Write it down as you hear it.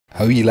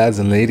Howdy lads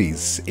and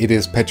ladies, it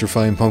is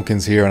Petrifying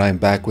Pumpkins here and I'm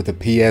back with a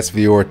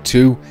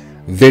PSVR2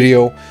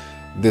 video.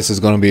 This is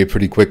going to be a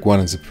pretty quick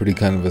one. It's a pretty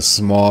kind of a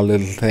small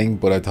little thing,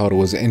 but I thought it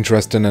was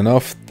interesting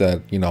enough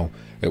that, you know,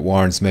 it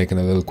warrants making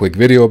a little quick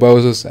video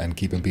about it and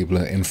keeping people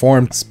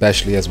informed,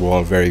 especially as we're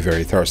all very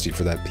thirsty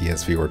for that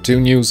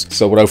PSVR2 news.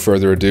 So without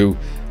further ado,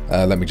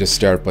 let me just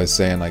start by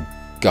saying I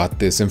got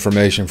this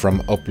information from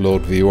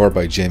Upload VR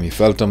by Jamie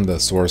Feltham. The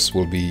source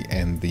will be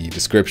in the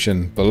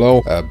description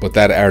below, but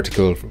that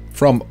article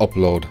from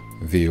Upload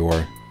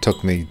VR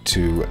took me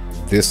to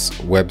this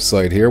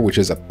website here, which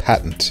is a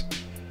patent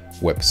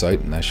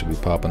website, and that should be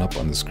popping up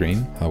on the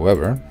screen.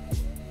 However,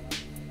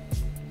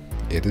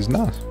 it is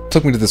not. It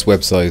took me to this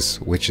website,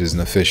 which is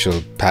an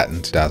official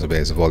patent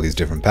database of all these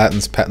different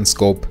patents,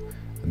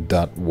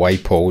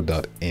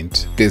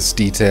 patentscope.wipo.int. This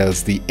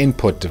details the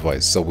input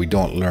device, so we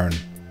don't learn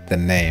the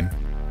name.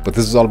 But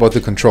this is all about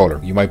the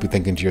controller. You might be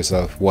thinking to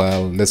yourself,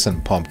 well,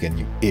 listen, Pumpkin,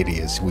 you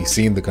idiots. We've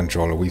seen the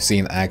controller. We've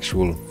seen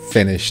actual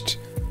finished,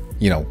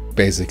 you know,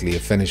 basically a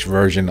finished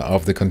version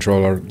of the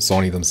controller.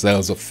 Sony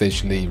themselves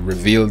officially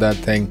revealed that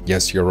thing.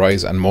 Yes, you're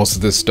right. And most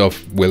of this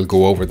stuff will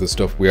go over the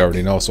stuff we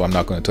already know, so I'm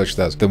not going to touch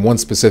that. The one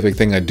specific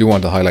thing I do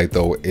want to highlight,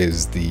 though,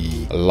 is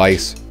the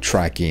light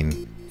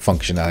tracking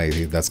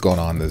functionality that's going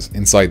on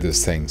inside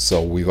this thing.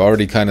 So we've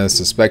already kind of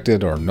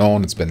suspected or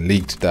known, it's been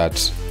leaked,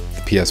 that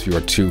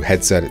PSVR2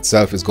 headset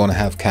itself is going to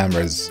have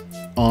cameras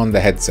on the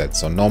headset.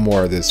 So no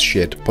more of this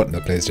shit putting a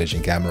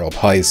PlayStation camera up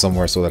high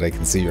somewhere so that I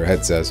can see your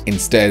headset.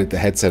 Instead, the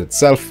headset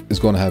itself is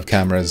going to have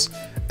cameras,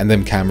 and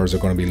them cameras are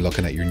going to be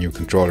looking at your new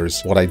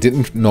controllers. What I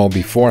didn't know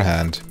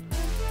beforehand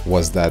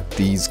was that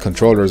these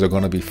controllers are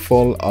going to be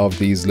full of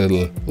these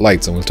little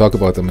lights, and we'll talk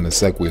about them in a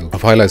sec. I've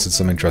highlighted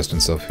some interesting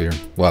stuff here.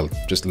 Well,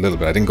 just a little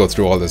bit. I didn't go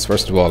through all this.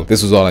 First of all,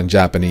 this was all in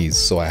Japanese,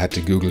 so I had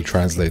to Google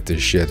translate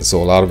this shit. So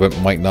a lot of it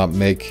might not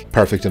make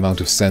perfect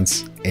amount of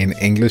sense in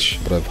English,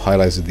 but I've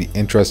highlighted the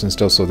interesting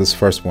stuff. So this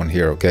first one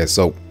here, okay,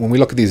 so when we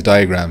look at these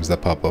diagrams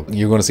that pop up,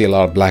 you're going to see a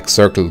lot of black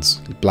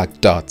circles,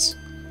 black dots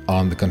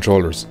on the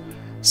controllers.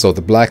 So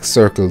the black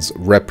circles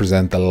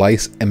represent the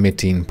light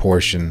emitting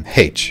portion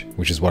H,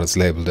 which is what it's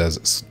labeled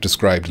as,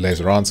 described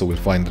later on. So we'll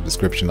find the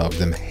description of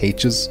them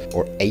H's,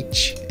 or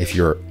H if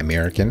you're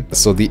American.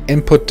 So the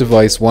input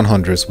device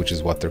 100, which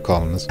is what they're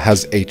calling this,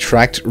 has a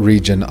tracked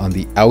region on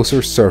the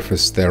outer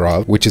surface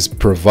thereof, which is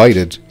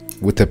provided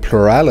with a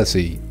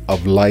plurality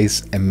of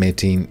light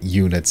emitting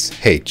units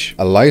H.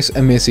 A light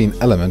emitting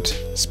element,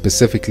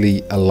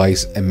 specifically a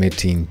light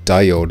emitting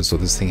diode, so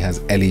this thing has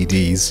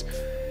LEDs,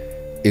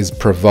 is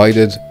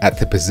provided at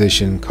the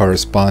position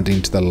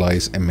corresponding to the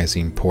light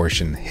emitting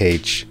portion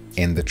H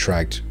in the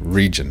tracked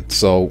region.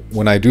 So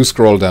when I do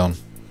scroll down,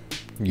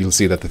 you'll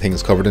see that the thing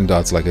is covered in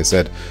dots, like I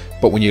said,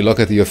 but when you look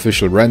at the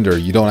official render,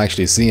 you don't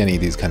actually see any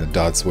of these kind of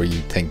dots where you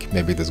think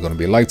maybe there's going to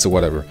be lights or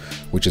whatever,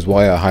 which is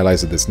why I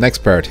highlighted this next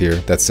part here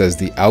that says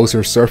the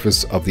outer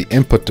surface of the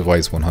input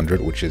device 100,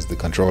 which is the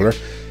controller,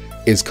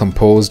 is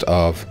composed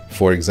of,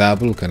 for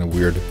example, kind of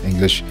weird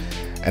English,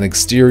 an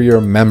exterior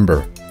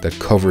member that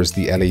covers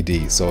the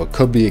LED. So it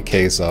could be a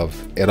case of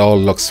it all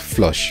looks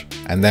flush,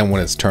 and then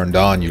when it's turned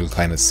on, you'll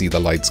kind of see the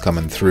lights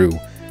coming through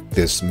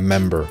this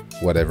member,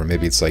 whatever.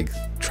 Maybe it's like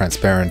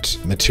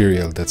transparent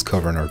material that's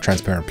covering, or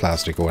transparent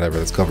plastic or whatever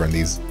that's covering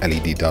these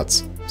LED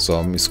dots. So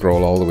let me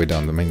scroll all the way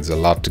down. There means a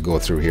lot to go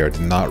through here. I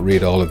did not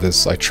read all of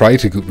this. I tried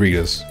to read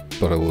it,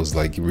 but it was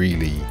like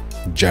really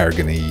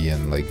jargony,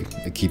 and like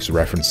it keeps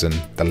referencing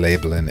the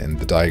labeling and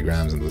the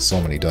diagrams, and there's so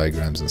many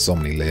diagrams and so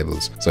many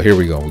labels. So here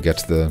we go, we get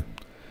to the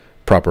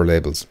proper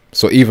labels.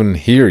 So even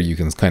here you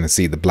can kind of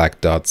see the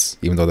black dots,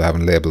 even though they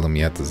haven't labeled them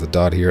yet. There's a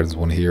dot here, there's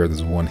one here,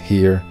 there's one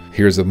here.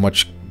 Here's a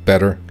much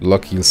better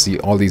look. You'll see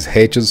all these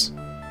H's.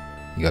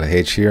 You got a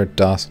H here,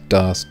 dot,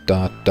 dot,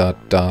 dot,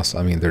 dot, dot.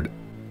 I mean, they're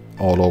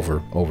all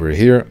over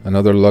here.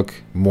 Another look,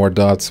 more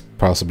dots,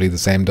 possibly the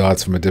same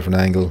dots from a different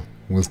angle.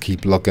 We'll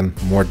keep looking,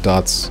 more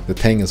dots. The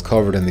thing is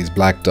covered in these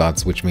black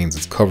dots, which means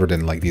it's covered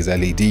in like these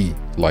LED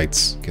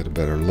lights. Get a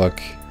better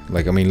look.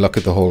 Like, I mean, look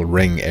at the whole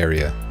ring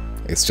area.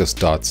 It's just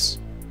dots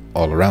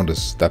all around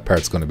us. That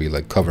part's going to be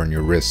like covering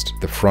your wrist.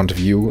 The front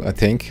view, I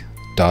think,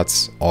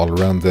 dots all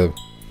around the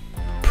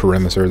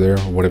perimeter there,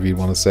 or whatever you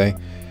want to say.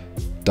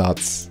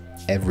 Dots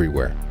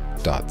everywhere.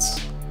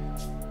 Dots.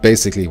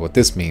 Basically what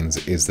this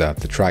means is that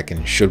the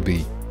tracking should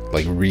be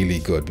like really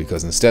good,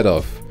 because instead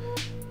of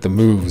the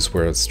moves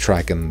where it's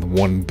tracking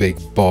one big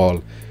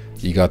ball,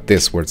 you got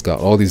this where it's got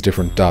all these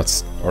different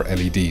dots or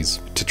LEDs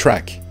to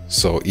track.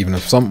 So even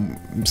if some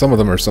of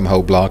them are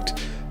somehow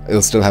blocked,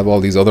 it'll still have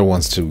all these other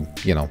ones to,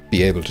 you know,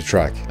 be able to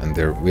track. And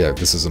there, yeah,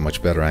 this is a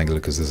much better angle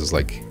because this is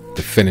like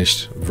the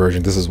finished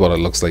version. This is what it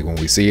looks like when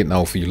we see it.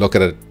 Now if you look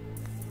at it,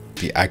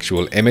 the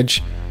actual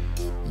image,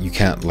 you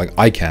can't, like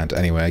I can't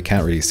anyway, I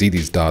can't really see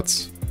these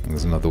dots.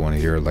 There's another one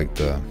here, like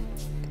the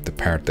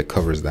part that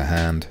covers the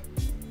hand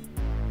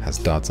has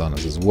dots on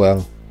it as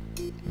well.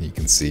 You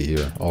can see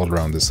here all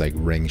around this like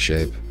ring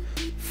shape,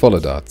 full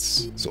of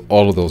dots. So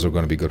all of those are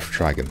going to be good for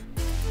tracking,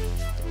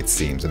 it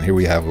seems. And here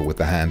we have it with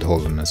the hand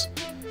holding this.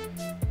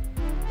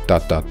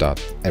 dot dot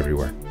dot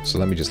everywhere. So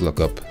let me just look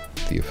up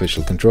the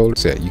official controller.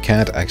 So yeah, you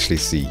can't actually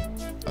see.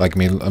 Like,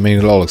 I mean,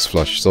 it all looks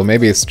flush. So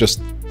maybe it's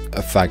just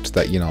a fact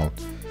that, you know,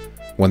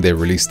 when they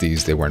released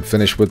these, they weren't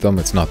finished with them.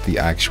 It's not the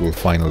actual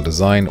final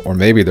design, or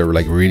maybe they're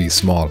like really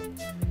small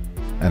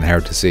and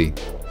hard to see.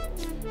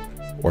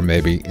 Or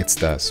maybe it's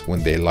that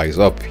when they light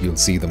up, you'll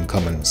see them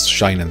coming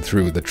shining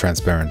through the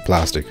transparent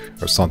plastic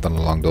or something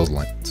along those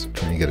lines.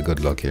 Trying to get a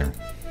good look here.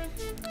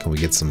 Can we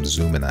get some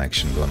zoom in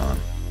action going on?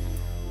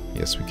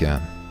 Yes, we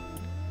can.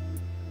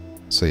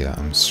 So yeah,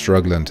 I'm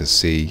struggling to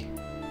see.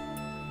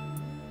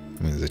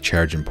 I mean, there's a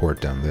charging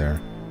port down there.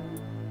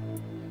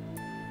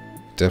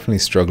 Definitely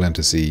struggling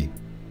to see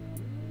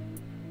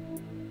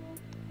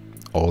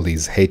all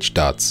these H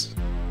dots.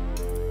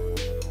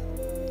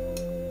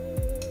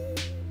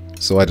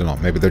 So I don't know,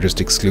 maybe they're just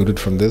excluded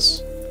from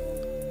this.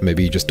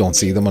 Maybe you just don't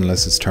see them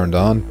unless it's turned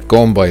on.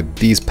 Going by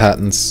these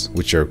patents,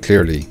 which are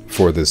clearly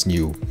for this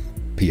new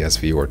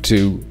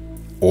PSVR2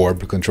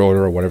 Orb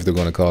controller, or whatever they're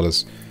going to call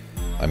us.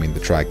 I mean, the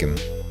tracking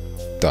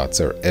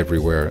dots are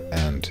everywhere,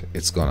 and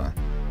it's gonna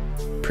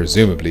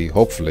presumably,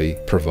 hopefully,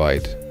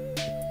 provide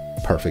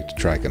perfect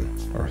tracking,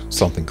 or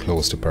something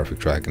close to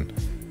perfect tracking,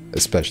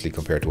 especially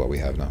compared to what we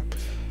have now.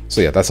 So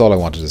yeah, that's all I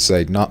wanted to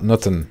say.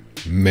 Nothing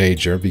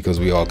major, because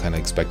we all kind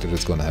of expected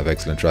it's going to have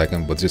excellent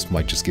tracking, but this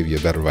might just give you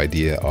a better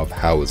idea of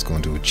how it's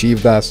going to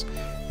achieve that,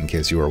 in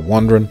case you were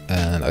wondering.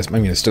 And I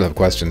mean, I still have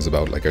questions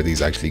about, like, are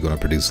these actually going to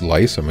produce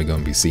light? Am I going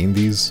to be seeing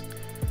these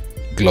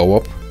glow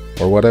up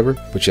or whatever?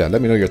 But yeah,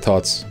 let me know your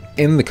thoughts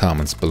in the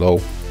comments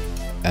below.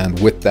 And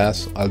with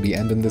that, I'll be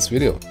ending this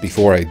video.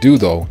 Before I do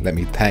though, let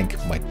me thank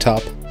my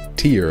top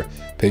tier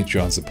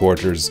Patreon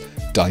supporters: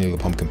 Daniel the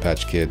Pumpkin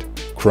Patch Kid,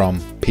 Crumb,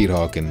 Pete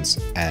Hawkins,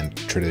 and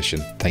Tradition.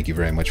 Thank you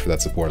very much for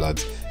that support,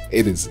 lads.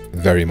 It is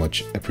very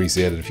much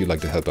appreciated. If you'd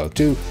like to help out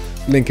too,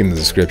 link in the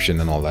description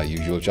and all that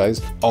usual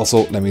jazz.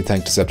 Also, let me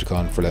thank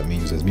Decepticon for letting me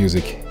use his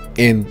music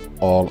in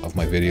all of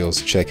my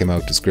videos. Check him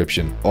out,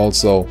 description.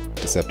 Also,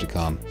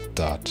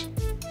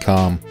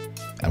 Decepticon.com.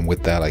 And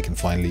with that, I can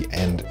finally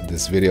end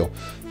this video.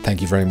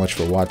 Thank you very much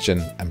for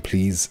watching, and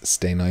please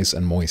stay nice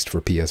and moist for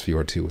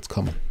PSVR2. It's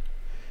coming.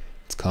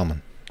 It's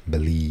coming.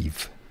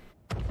 Believe.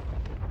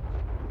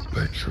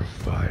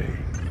 Petrifying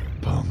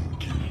punk.